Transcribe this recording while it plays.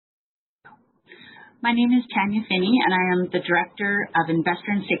My name is Tanya Finney, and I am the Director of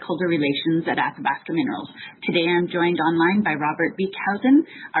Investor and Stakeholder Relations at Athabasca Minerals. Today I'm joined online by Robert Beekhuizen,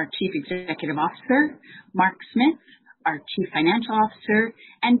 our Chief Executive Officer, Mark Smith, our Chief Financial Officer,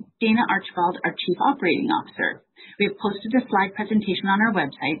 and Dana Archibald, our Chief Operating Officer. We have posted a slide presentation on our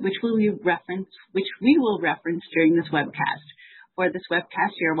website, which we will reference during this webcast. For this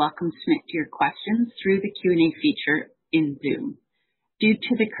webcast, you are welcome to submit your questions through the Q&A feature in Zoom. Due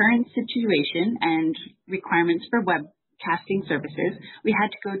to the current situation and requirements for webcasting services, we had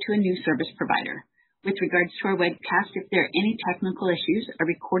to go to a new service provider. With regards to our webcast, if there are any technical issues, a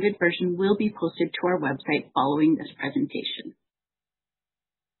recorded version will be posted to our website following this presentation.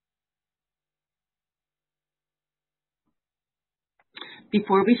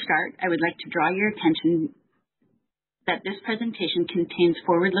 Before we start, I would like to draw your attention that this presentation contains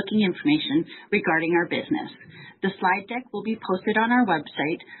forward-looking information regarding our business. The slide deck will be posted on our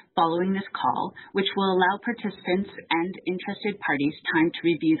website following this call, which will allow participants and interested parties time to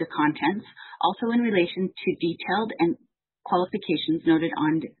review the contents, also in relation to detailed and qualifications noted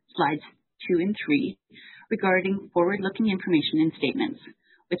on slides 2 and 3 regarding forward-looking information and statements.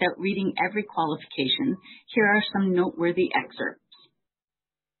 Without reading every qualification, here are some noteworthy excerpts.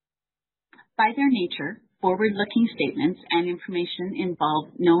 By their nature, forward-looking statements and information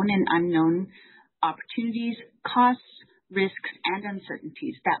involve known and unknown opportunities, costs, risks, and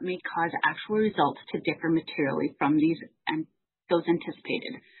uncertainties that may cause actual results to differ materially from those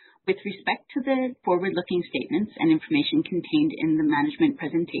anticipated. With respect to the forward-looking statements and information contained in the management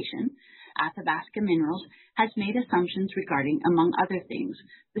presentation, Athabasca Minerals has made assumptions regarding, among other things,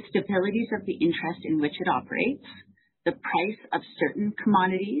 the stabilities of the interest in which it operates, the price of certain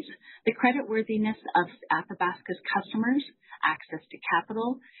commodities, the creditworthiness of Athabasca's customers, access to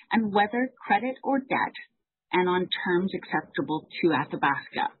capital, and whether credit or debt, and on terms acceptable to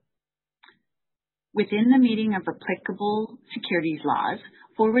Athabasca. Within the meaning of applicable securities laws,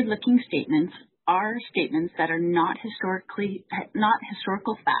 forward-looking statements are statements that are not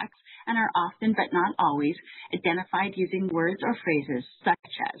historical facts and are often, but not always, identified using words or phrases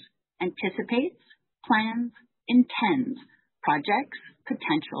such as anticipates, plans, intends, projects,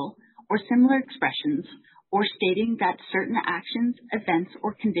 potential, or similar expressions, or stating that certain actions, events,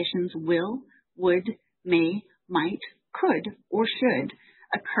 or conditions will, would, may, might, could, or should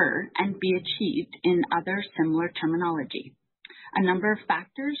occur and be achieved in other similar terminology. A number of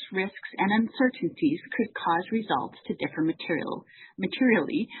factors, risks, and uncertainties could cause results to differ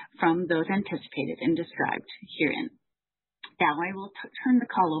materially from those anticipated and described herein. Now I will turn the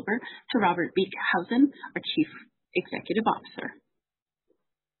call over to Robert Beekhuizen, our Chief Executive Officer.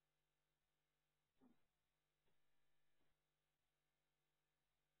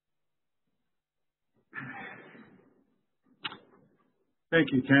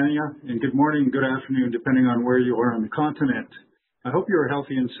 Thank you, Tanya, and good morning, good afternoon, depending on where you are on the continent. I hope you are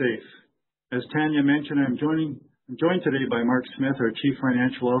healthy and safe. As Tanya mentioned, I'm joined today by Mark Smith, our Chief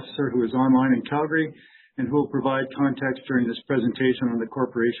Financial Officer, who is online in Calgary, and who will provide context during this presentation on the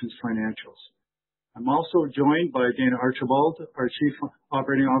corporation's financials. I'm also joined by Dana Archibald, our Chief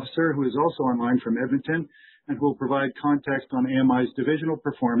Operating Officer, who is also online from Edmonton, and who will provide context on AMI's divisional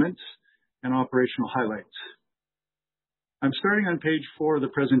performance and operational highlights. I'm starting on page 4 of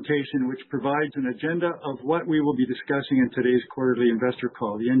the presentation, which provides an agenda of what we will be discussing in today's quarterly investor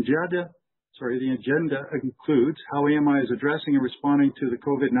call. The agenda includes how AMI is addressing and responding to the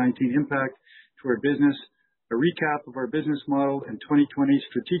COVID-19 impact to our business, a recap of our business model and 2020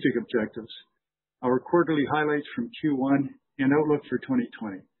 strategic objectives, our quarterly highlights from Q1, and outlook for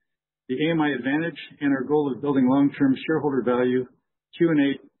 2020, the AMI advantage and our goal of building long-term shareholder value,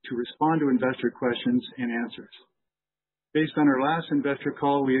 Q&A to respond to investor questions and answers. Based on our last investor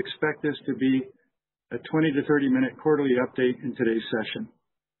call, we expect this to be a 20 to 30 minute quarterly update in today's session.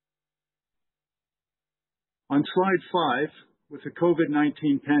 On slide 5, with the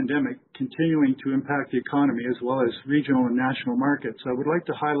COVID-19 pandemic continuing to impact the economy as well as regional and national markets, I would like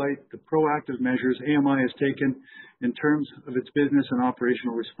to highlight the proactive measures AMI has taken in terms of its business and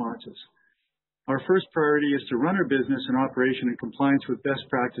operational responses. Our first priority is to run our business and operation in compliance with best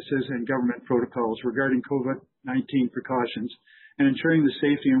practices and government protocols regarding COVID-19 precautions and ensuring the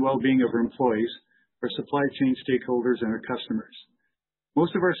safety and well-being of our employees, our supply chain stakeholders, and our customers.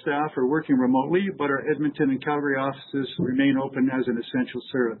 Most of our staff are working remotely, but our Edmonton and Calgary offices remain open as an essential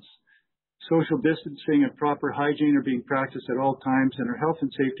service. Social distancing and proper hygiene are being practiced at all times, and our health and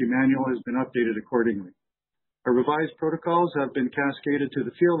safety manual has been updated accordingly. Our revised protocols have been cascaded to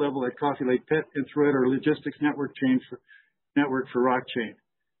the field level at Coffee Lake Pit and throughout our logistics network for Rock Chain.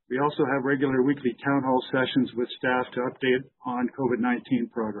 We also have regular weekly town hall sessions with staff to update on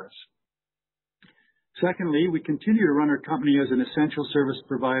COVID-19 progress. Secondly, we continue to run our company as an essential service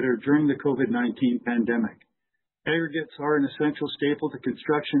provider during the COVID-19 pandemic. Aggregates are an essential staple to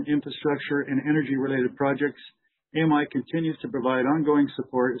construction, infrastructure, and energy-related projects. AMI continues to provide ongoing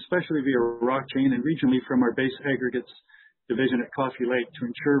support, especially via rock chain and regionally from our base aggregates division at Coffee Lake, to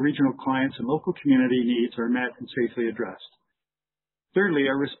ensure regional clients and local community needs are met and safely addressed. Thirdly,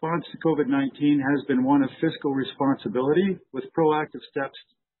 our response to COVID-19 has been one of fiscal responsibility, with proactive steps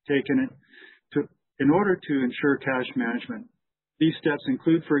taken in order to ensure cash management. These steps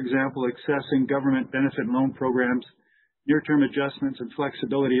include, for example, accessing government benefit loan programs, near-term adjustments and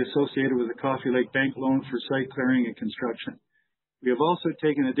flexibility associated with the Coffee Lake Bank loan for site clearing and construction. We have also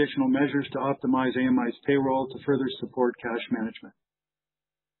taken additional measures to optimize AMI's payroll to further support cash management.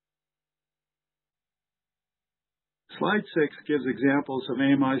 Slide 6 gives examples of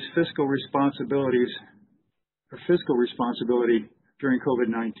AMI's fiscal responsibility during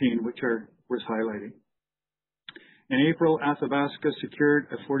COVID-19, which are worth highlighting. In April, Athabasca secured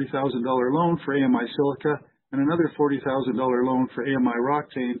a $40,000 loan for AMI Silica and another $40,000 loan for AMI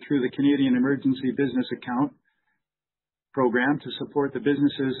Rock Chain through the Canadian Emergency Business Account program to support the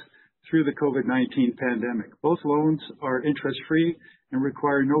businesses through the COVID-19 pandemic. Both loans are interest-free and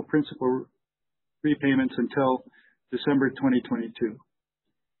require no principal repayments until December 2022.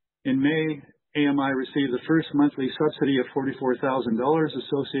 In May, AMI received the first monthly subsidy of $44,000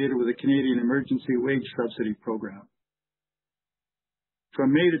 associated with the Canadian Emergency Wage Subsidy Program.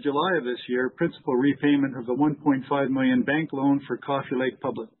 From May to July of this year, principal repayment of the $1.5 million bank loan for Coffee Lake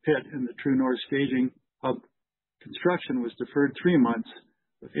Public Pit and the True North Staging Hub construction was deferred 3 months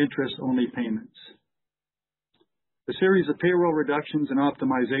with interest-only payments. A series of payroll reductions and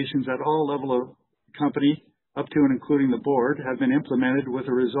optimizations at all levels of the company, up to and including the board, have been implemented with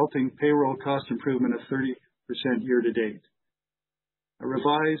a resulting payroll cost improvement of 30% year to date. A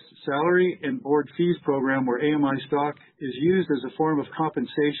revised salary and board fees program where AMI stock is used as a form of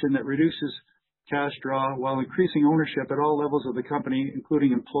compensation that reduces cash draw while increasing ownership at all levels of the company,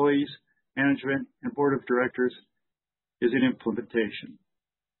 including employees, management, and board of directors, is in implementation.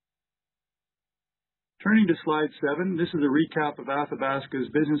 Turning to slide 7, this is a recap of Athabasca's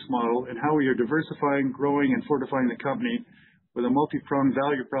business model and how we are diversifying, growing, and fortifying the company with a multi-pronged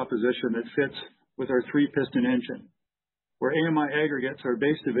value proposition that fits with our 3-piston engine. Where AMI Aggregates, our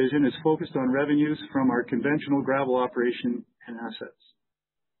base division, is focused on revenues from our conventional gravel operation and assets.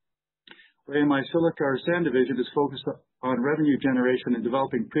 Where AMI Silica, our sand division, is focused on revenue generation and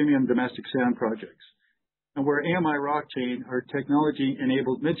developing premium domestic sand projects. And where AMI Rock Chain, our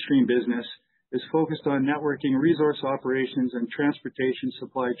technology-enabled midstream business, is focused on networking resource operations and transportation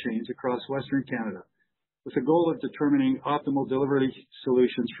supply chains across Western Canada, with the goal of determining optimal delivery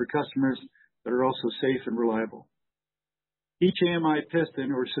solutions for customers that are also safe and reliable. Each AMI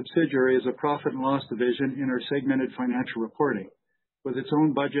piston or subsidiary is a profit and loss division in our segmented financial reporting, with its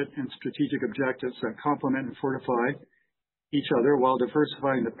own budget and strategic objectives that complement and fortify each other while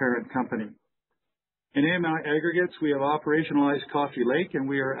diversifying the parent company. In AMI Aggregates, we have operationalized Coffee Lake, and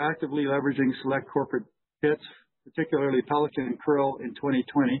we are actively leveraging select corporate pits, particularly Pelican and Curl, in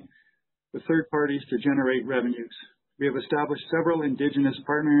 2020, with third parties to generate revenues. We have established several Indigenous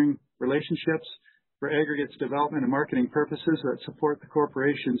partnering relationships for aggregates development and marketing purposes that support the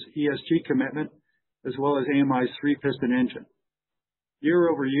corporation's ESG commitment, as well as AMI's 3-piston engine. Year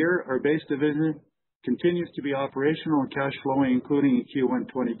over year, our base division continues to be operational and cash flowing, including in Q1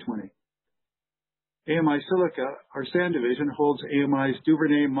 2020. AMI Silica, our sand division, holds AMI's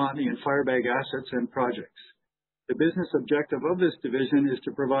Duvernay, Montney, and Firebag assets and projects. The business objective of this division is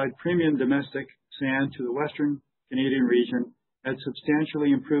to provide premium domestic sand to the Western Canadian region at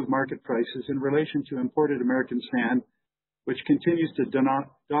substantially improved market prices in relation to imported American sand, which continues to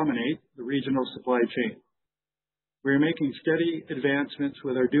dominate the regional supply chain. We are making steady advancements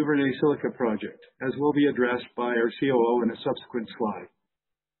with our Duvernay Silica project, as will be addressed by our COO in a subsequent slide.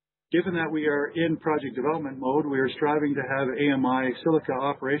 Given that we are in project development mode, we are striving to have AMI Silica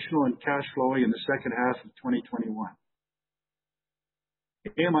operational and cash flowing in the second half of 2021.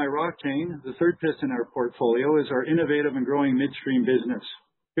 AMI Rock Chain, the third piston in our portfolio, is our innovative and growing midstream business.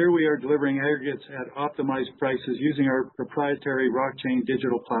 Here we are delivering aggregates at optimized prices using our proprietary Rock Chain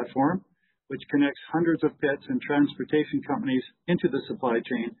digital platform, which connects hundreds of pits and transportation companies into the supply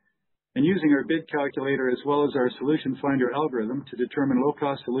chain, and using our bid calculator as well as our solution finder algorithm to determine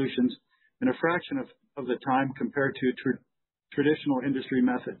low-cost solutions in a fraction of the time compared to traditional industry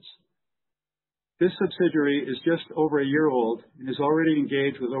methods. This subsidiary is just over a year old and is already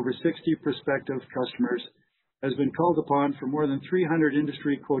engaged with over 60 prospective customers, has been called upon for more than 300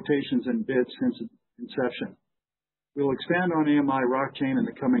 industry quotations and bids since inception. We will expand on AMI Rock Chain in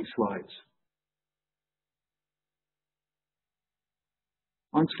the coming slides.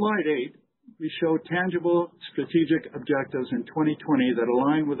 On slide 8, we show tangible strategic objectives in 2020 that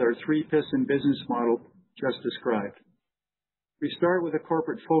align with our three-piston business model just described. We start with a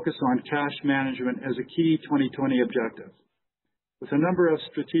corporate focus on cash management as a key 2020 objective. With a number of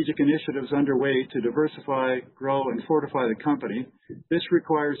strategic initiatives underway to diversify, grow, and fortify the company, this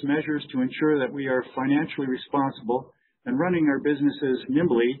requires measures to ensure that we are financially responsible and running our businesses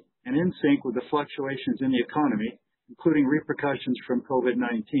nimbly and in sync with the fluctuations in the economy, including repercussions from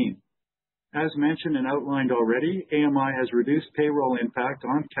COVID-19. As mentioned and outlined already, AMI has reduced payroll impact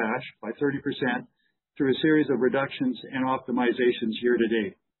on cash by 30% through a series of reductions and optimizations year to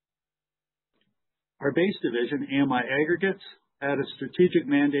date. Our base division, AMI Aggregates, had a strategic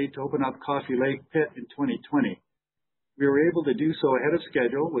mandate to open up Coffee Lake Pit in 2020. We were able to do so ahead of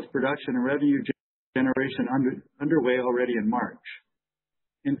schedule with production and revenue generation underway already in March.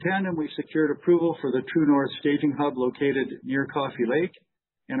 In tandem, we secured approval for the True North staging hub located near Coffee Lake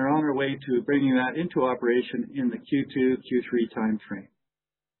and are on our way to bringing that into operation in the Q2-Q3 timeframe.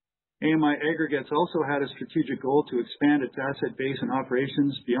 AMI Aggregates also had a strategic goal to expand its asset base and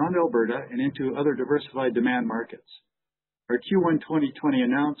operations beyond Alberta and into other diversified demand markets. Our Q1 2020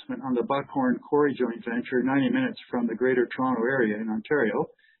 announcement on the Buckhorn Quarry joint venture, 90 minutes from the Greater Toronto Area in Ontario,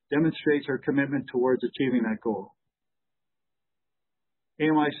 demonstrates our commitment towards achieving that goal.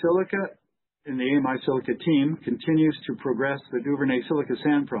 AMI Silica and the AMI Silica team continues to progress the Duvernay Silica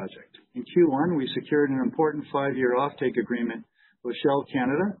Sand project. In Q1, we secured an important 5-year offtake agreement with Shell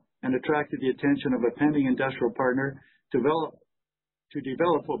Canada and attracted the attention of a pending industrial partner to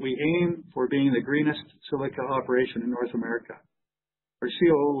develop what we aim for being the greenest silica operation in North America. Our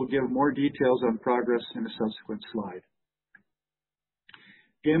COO will give more details on progress in a subsequent slide.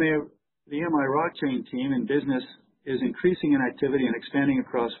 The AMI Rock Chain team in business is increasing in activity and expanding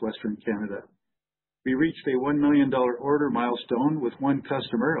across Western Canada. We reached a $1 million order milestone with one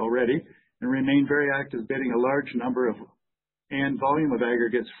customer already and remain very active bidding a large number of and volume of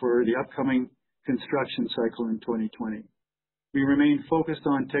aggregates for the upcoming construction cycle in 2020. We remain focused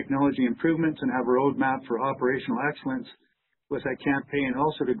on technology improvements and have a roadmap for operational excellence with a campaign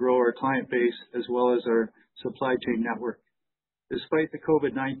also to grow our client base as well as our supply chain network. Despite the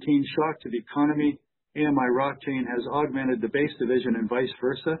COVID-19 shock to the economy, AMI Rock Chain has augmented the base division and vice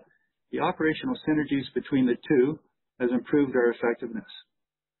versa. The operational synergies between the two has improved our effectiveness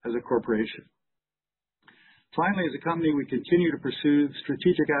as a corporation. Finally, as a company, we continue to pursue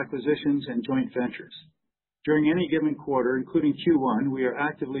strategic acquisitions and joint ventures. During any given quarter, including Q1, we are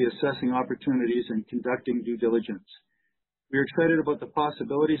actively assessing opportunities and conducting due diligence. We are excited about the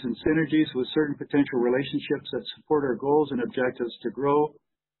possibilities and synergies with certain potential relationships that support our goals and objectives to grow,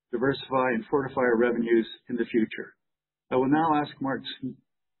 diversify, and fortify our revenues in the future. I will now ask Mark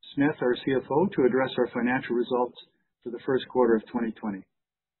Smith, our CFO, to address our financial results for the first quarter of 2020.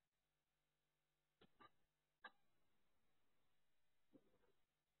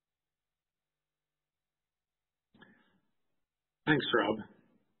 Thanks, Rob.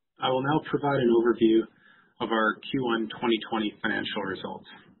 I will now provide an overview of our Q1 2020 financial results.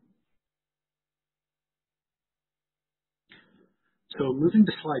 So moving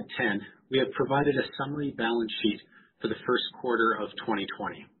to slide 10, we have provided a summary balance sheet for the first quarter of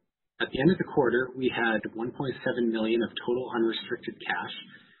 2020. At the end of the quarter, we had $1.7 million of total unrestricted cash,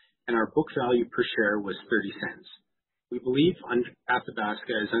 and our book value per share was 30 cents. We believe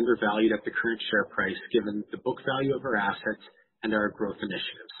Athabasca is undervalued at the current share price given the book value of our assets and our growth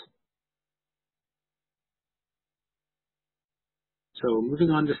initiatives. So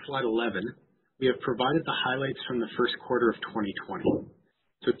moving on to slide 11, we have provided the highlights from the first quarter of 2020.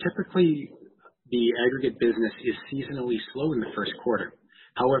 So typically, the aggregate business is seasonally slow in the first quarter.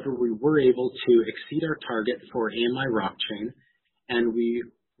 However, we were able to exceed our target for AMI Rock Chain, and we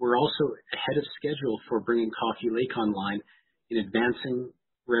were also ahead of schedule for bringing Coffee Lake online in advancing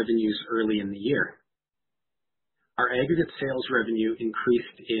revenues early in the year. Our aggregate sales revenue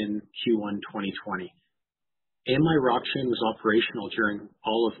increased in Q1 2020. AMI Rock Chain was operational during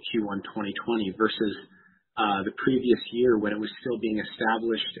all of Q1 2020 versus the previous year when it was still being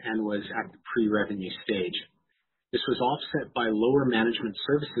established and was at the pre-revenue stage. This was offset by lower management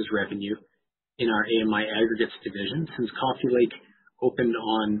services revenue in our AMI Aggregates division since Coffee Lake opened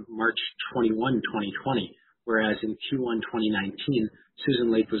on March 21, 2020, whereas in Q1 2019,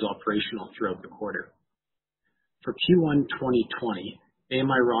 Susan Lake was operational throughout the quarter. For Q1 2020,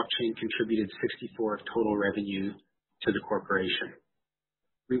 AMI Rock Chain contributed 64% of total revenue to the corporation.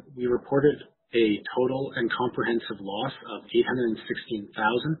 We reported a total and comprehensive loss of $816,000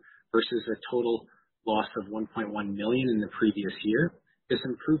 versus a total loss of $1.1 million in the previous year. This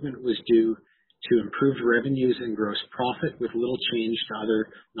improvement was due to improved revenues and gross profit with little change to other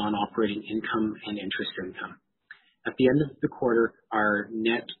non-operating income and interest income. At the end of the quarter, our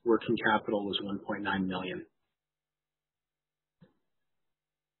net working capital was $1.9 million.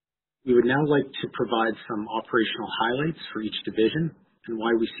 We would now like to provide some operational highlights for each division and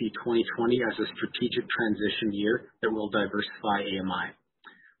why we see 2020 as a strategic transition year that will diversify AMI.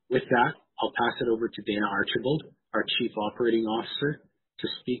 With that, I'll pass it over to Dana Archibald, our Chief Operating Officer, to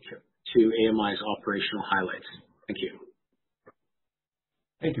speak to AMI's operational highlights. Thank you.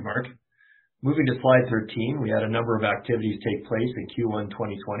 Thank you, Mark. Moving to slide 13, we had a number of activities take place in Q1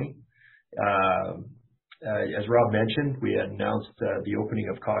 2020. As Rob mentioned, we had announced the opening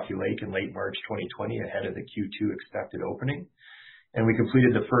of Coffee Lake in late March 2020 ahead of the Q2 expected opening, and we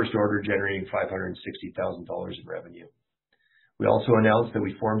completed the first order generating $560,000 in revenue. We also announced that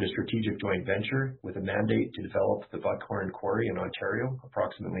we formed a strategic joint venture with a mandate to develop the Buckhorn Quarry in Ontario,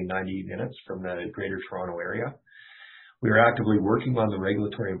 approximately 90 minutes from the Greater Toronto area. We are actively working on the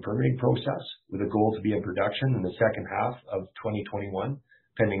regulatory and permitting process with a goal to be in production in the second half of 2021,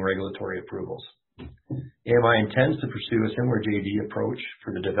 pending regulatory approvals. AMI intends to pursue a similar JV approach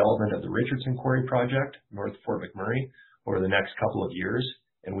for the development of the Richardson Quarry project, north of Fort McMurray, over the next couple of years,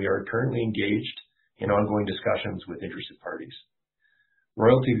 and we are currently engaged in ongoing discussions with interested parties.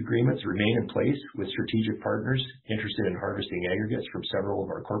 Royalty agreements remain in place with strategic partners interested in harvesting aggregates from several of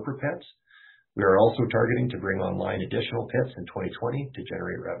our corporate pits. We are also targeting to bring online additional pits in 2020 to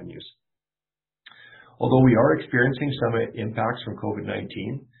generate revenues. Although we are experiencing some impacts from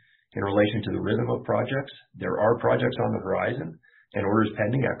COVID-19, in relation to the rhythm of projects, there are projects on the horizon and orders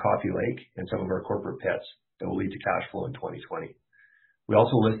pending at Coffee Lake and some of our corporate pits that will lead to cash flow in 2020. We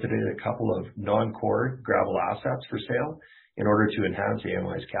also listed a couple of non-core gravel assets for sale in order to enhance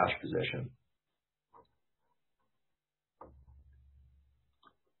AMI's cash position.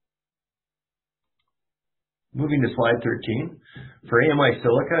 Moving to slide 13, for AMI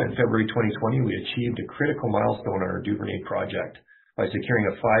Silica in February 2020, we achieved a critical milestone on our Duvernay project by securing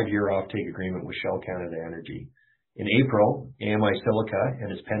a 5-year offtake agreement with Shell Canada Energy. In April, AMI Silica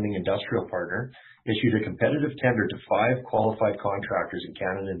and its pending industrial partner issued a competitive tender to 5 qualified contractors in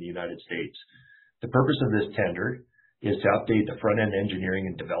Canada and the United States. The purpose of this tender is to update the front-end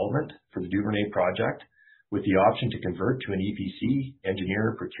engineering and development for the Duvernay project with the option to convert to an EPC,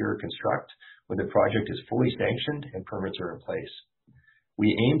 engineer, procure, construct, when the project is fully sanctioned and permits are in place.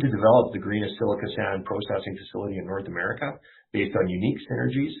 We aim to develop the greenest silica sand processing facility in North America based on unique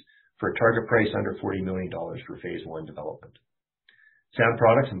synergies for a target price under $40 million for phase 1 development. Sand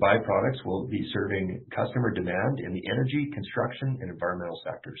products and byproducts will be serving customer demand in the energy, construction, and environmental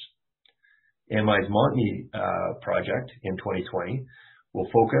sectors. AMI's Montney project in 2020 will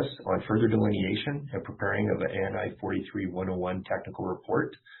focus on further delineation and preparing of the ANI 43-101 technical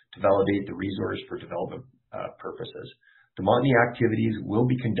report to validate the resource for development purposes. The Montney activities will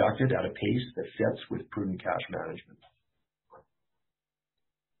be conducted at a pace that fits with prudent cash management.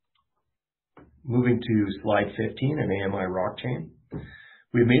 Moving to slide 15 and AMI rock chain.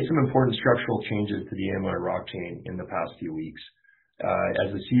 We've made some important structural changes to the AMI rock chain in the past few weeks. As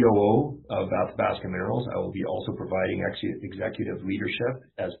the COO of Athabasca Minerals, I will be also providing executive leadership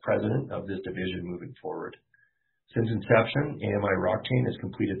as president of this division moving forward. Since inception, AMI rock chain has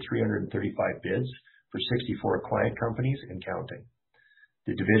completed 335 bids for 64 client companies and counting.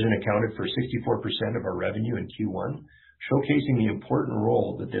 The division accounted for 64% of our revenue in Q1, showcasing the important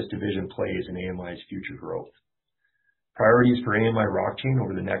role that this division plays in AMI's future growth. Priorities for AMI rock chain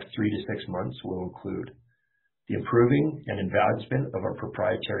over the next 3 to 6 months will include the improving and advancement of our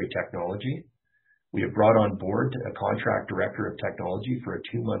proprietary technology. We have brought on board a contract director of technology for a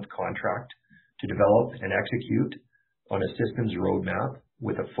 2-month contract to develop and execute on a systems roadmap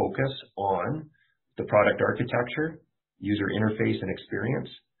with a focus on the product architecture, user interface and experience,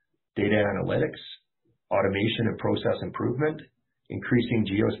 data analytics, automation and process improvement, increasing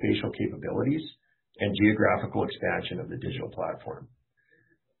geospatial capabilities, and geographical expansion of the digital platform.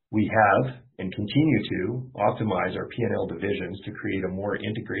 We have and continue to optimize our P&L divisions to create a more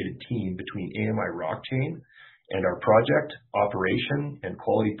integrated team between AMI rock chain and our project, operation, and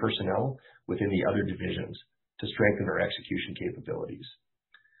quality personnel within the other divisions to strengthen our execution capabilities.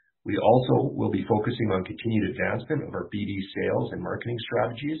 We also will be focusing on continued advancement of our BD sales and marketing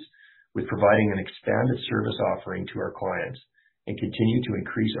strategies with providing an expanded service offering to our clients and continue to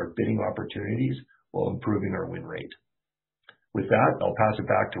increase our bidding opportunities while improving our win rate. With that, I'll pass it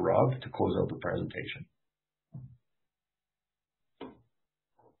back to Rob to close out the presentation.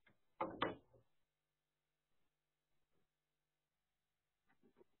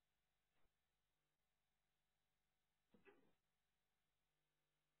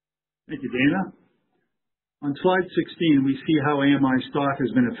 Thank you, Dana. On slide 16, we see how AMI stock has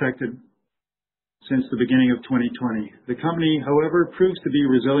been affected since the beginning of 2020. The company, however, proves to be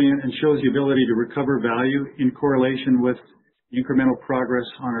resilient and shows the ability to recover value in correlation with incremental progress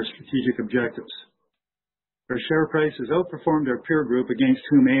on our strategic objectives. Our share price has outperformed our peer group against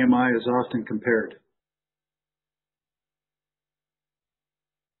whom AMI is often compared.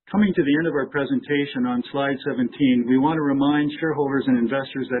 Coming to the end of our presentation on slide 17, we want to remind shareholders and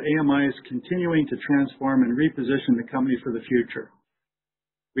investors that AMI is continuing to transform and reposition the company for the future.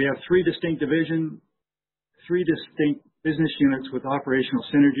 We have three distinct business units with operational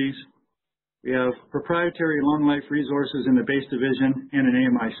synergies. We have proprietary long-life resources in the base division and in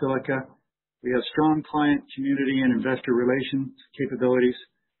AMI Silica. We have strong client, community, and investor relations capabilities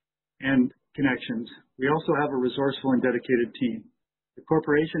and connections. We also have a resourceful and dedicated team. The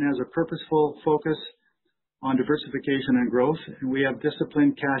corporation has a purposeful focus on diversification and growth, and we have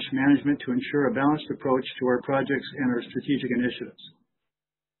disciplined cash management to ensure a balanced approach to our projects and our strategic initiatives.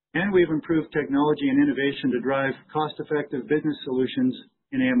 And we've improved technology and innovation to drive cost-effective business solutions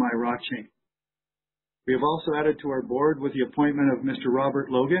in AMI Rockchain. We have also added to our board with the appointment of Mr.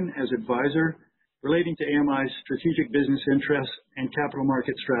 Robert Logan as advisor relating to AMI's strategic business interests and capital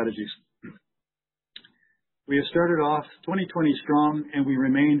market strategies. We have started off 2020 strong, and we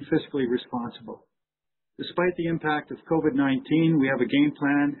remain fiscally responsible. Despite the impact of COVID-19, we have a game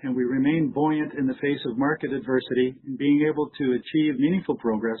plan, and we remain buoyant in the face of market adversity in being able to achieve meaningful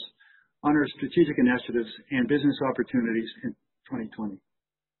progress on our strategic initiatives and business opportunities in 2020.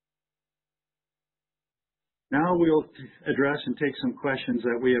 Now we'll address and take some questions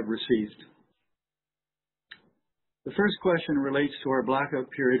that we have received. The first question relates to our blackout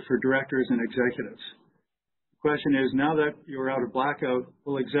period for directors and executives. Question is, now that you're out of blackout,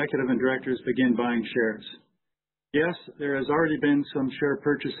 will executive and directors begin buying shares? Yes, there has already been some share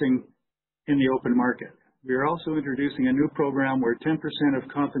purchasing in the open market. We are also introducing a new program where 10% of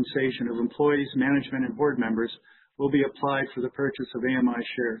compensation of employees, management, and board members will be applied for the purchase of AMI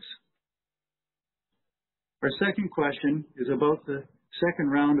shares. Our second question is about the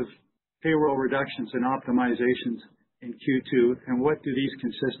second round of payroll reductions and optimizations in Q2, and what do these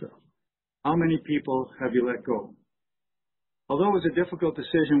consist of? How many people have you let go? Although it was a difficult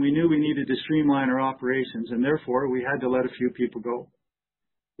decision, we knew we needed to streamline our operations, and therefore we had to let a few people go.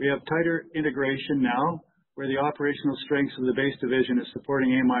 We have tighter integration now, where the operational strengths of the base division is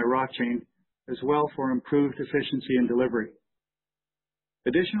supporting AMI Rockchain as well for improved efficiency and delivery.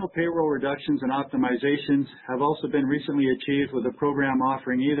 Additional payroll reductions and optimizations have also been recently achieved with a program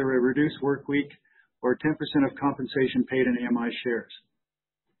offering either a reduced work week or 10% of compensation paid in AMI shares.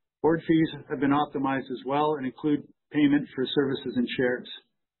 Board fees have been optimized as well and include payment for services and shares.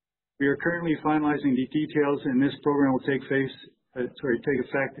 We are currently finalizing the details, and this program will take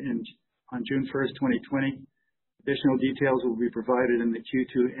effect on June 1st, 2020. Additional details will be provided in the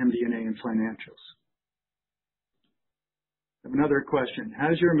Q2 MD&A and financials. I have another question.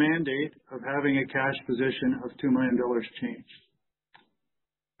 Has your mandate of having a cash position of $2 million changed?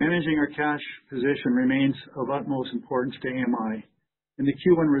 Managing our cash position remains of utmost importance to AMI. In the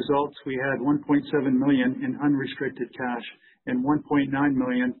Q1 results, we had $1.7 million in unrestricted cash and $1.9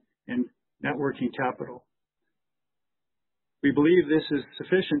 million in net working capital. We believe this is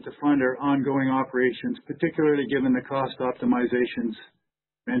sufficient to fund our ongoing operations, particularly given the cost optimizations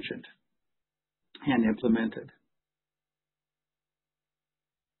mentioned and implemented.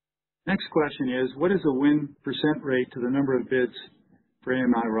 Next question is, what is the win % rate to the number of bids for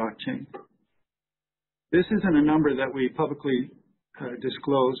AMI Rockchain? This isn't a number that we publicly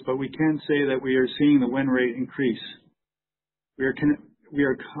disclose, but we can say that we are seeing the win rate increase. We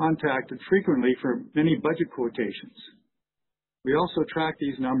are contacted frequently for many budget quotations. We also track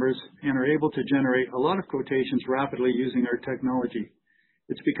these numbers and are able to generate a lot of quotations rapidly using our technology.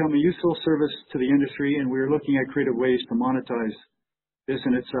 It's become a useful service to the industry, and we are looking at creative ways to monetize this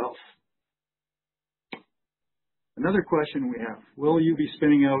in itself. Another question we have, will you be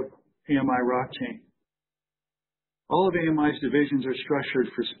spinning out AMI Rockchain? All of AMI's divisions are structured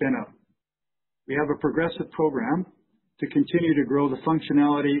for spin-out. We have a progressive program to continue to grow the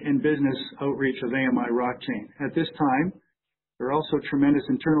functionality and business outreach of AMI Rockchain. At this time, there are also tremendous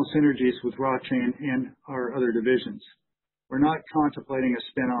internal synergies with Rockchain and our other divisions. We're not contemplating a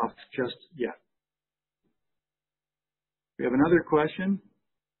spin-off just yet. We have another question.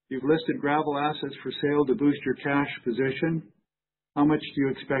 You've listed gravel assets for sale to boost your cash position. How much do you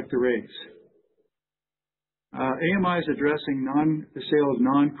expect to raise? AMI is addressing the sale of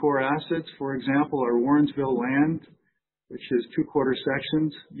non-core assets. For example, our Warrensville land, which is 2 quarter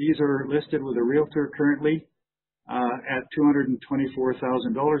sections. These are listed with a realtor currently. at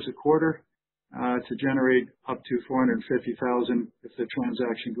 $224,000 a quarter to generate up to $450,000 if the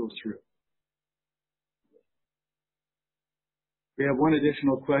transaction goes through. We have one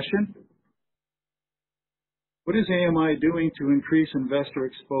additional question. What is AMI doing to increase investor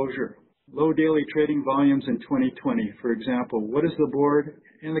exposure? Low daily trading volumes in 2020, for example. What is the board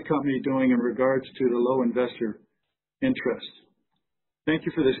and the company doing in regards to the low investor interest? Thank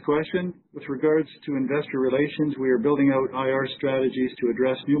you for this question. With regards to investor relations, we are building out IR strategies to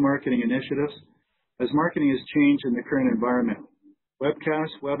address new marketing initiatives as marketing has changed in the current environment.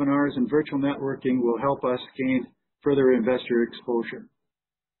 Webcasts, webinars, and virtual networking will help us gain further investor exposure.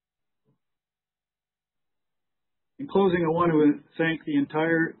 In closing, I want to thank the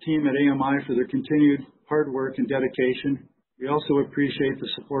entire team at AMI for their continued hard work and dedication. We also appreciate the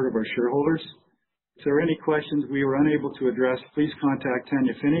support of our shareholders. If there are any questions we were unable to address, please contact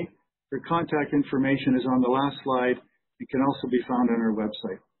Tanya Finney. Her contact information is on the last slide and can also be found on our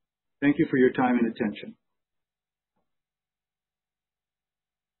website. Thank you for your time and attention.